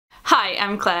Hi,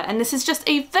 I'm Claire, and this is just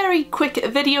a very quick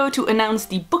video to announce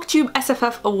the Booktube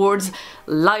SFF Awards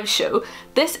live show.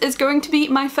 This is going to be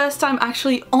my first time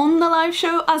actually on the live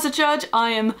show as a judge. I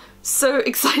am so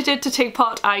excited to take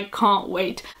part, I can't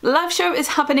wait. The live show is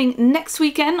happening next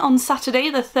weekend on Saturday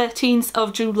the 13th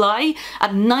of July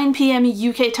at 9 PM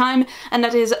UK time, and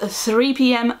that is 3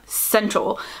 PM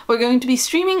Central. We're going to be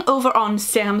streaming over on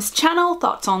Sam's channel,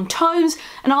 Thoughts on Times,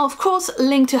 and I'll of course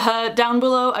link to her down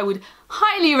below. I would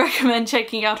highly recommend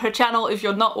checking out her channel if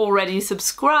you're not already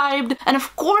subscribed. And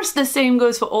of course the same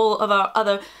goes for all of our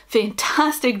other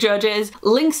fantastic judges.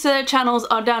 Links to their channels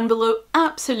are down below.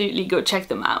 Absolutely go check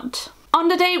them out. On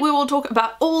the day we will talk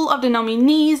about all of the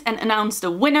nominees and announce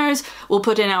the winners. We'll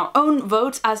put in our own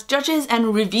votes as judges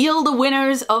and reveal the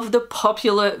winners of the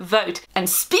popular vote. And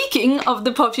speaking of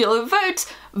the popular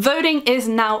vote, voting is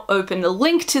now open. The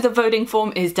link to the voting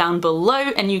form is down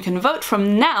below and you can vote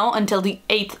from now until the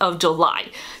 8th of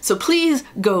July. So please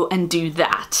go and do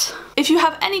that. If you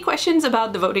have any questions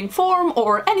about the voting form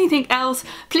or anything else,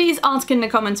 please ask in the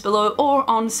comments below or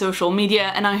on social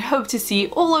media, and I hope to see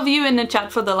all of you in the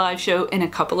chat for the live show in a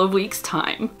couple of weeks'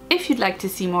 time. If you'd like to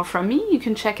see more from me, you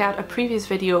can check out a previous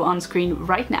video on screen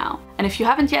right now. And if you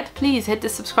haven't yet, please hit the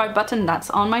subscribe button that's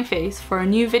on my face for a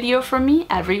new video from me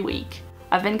every week.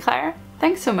 I've been Claire,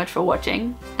 thanks so much for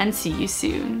watching, and see you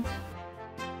soon.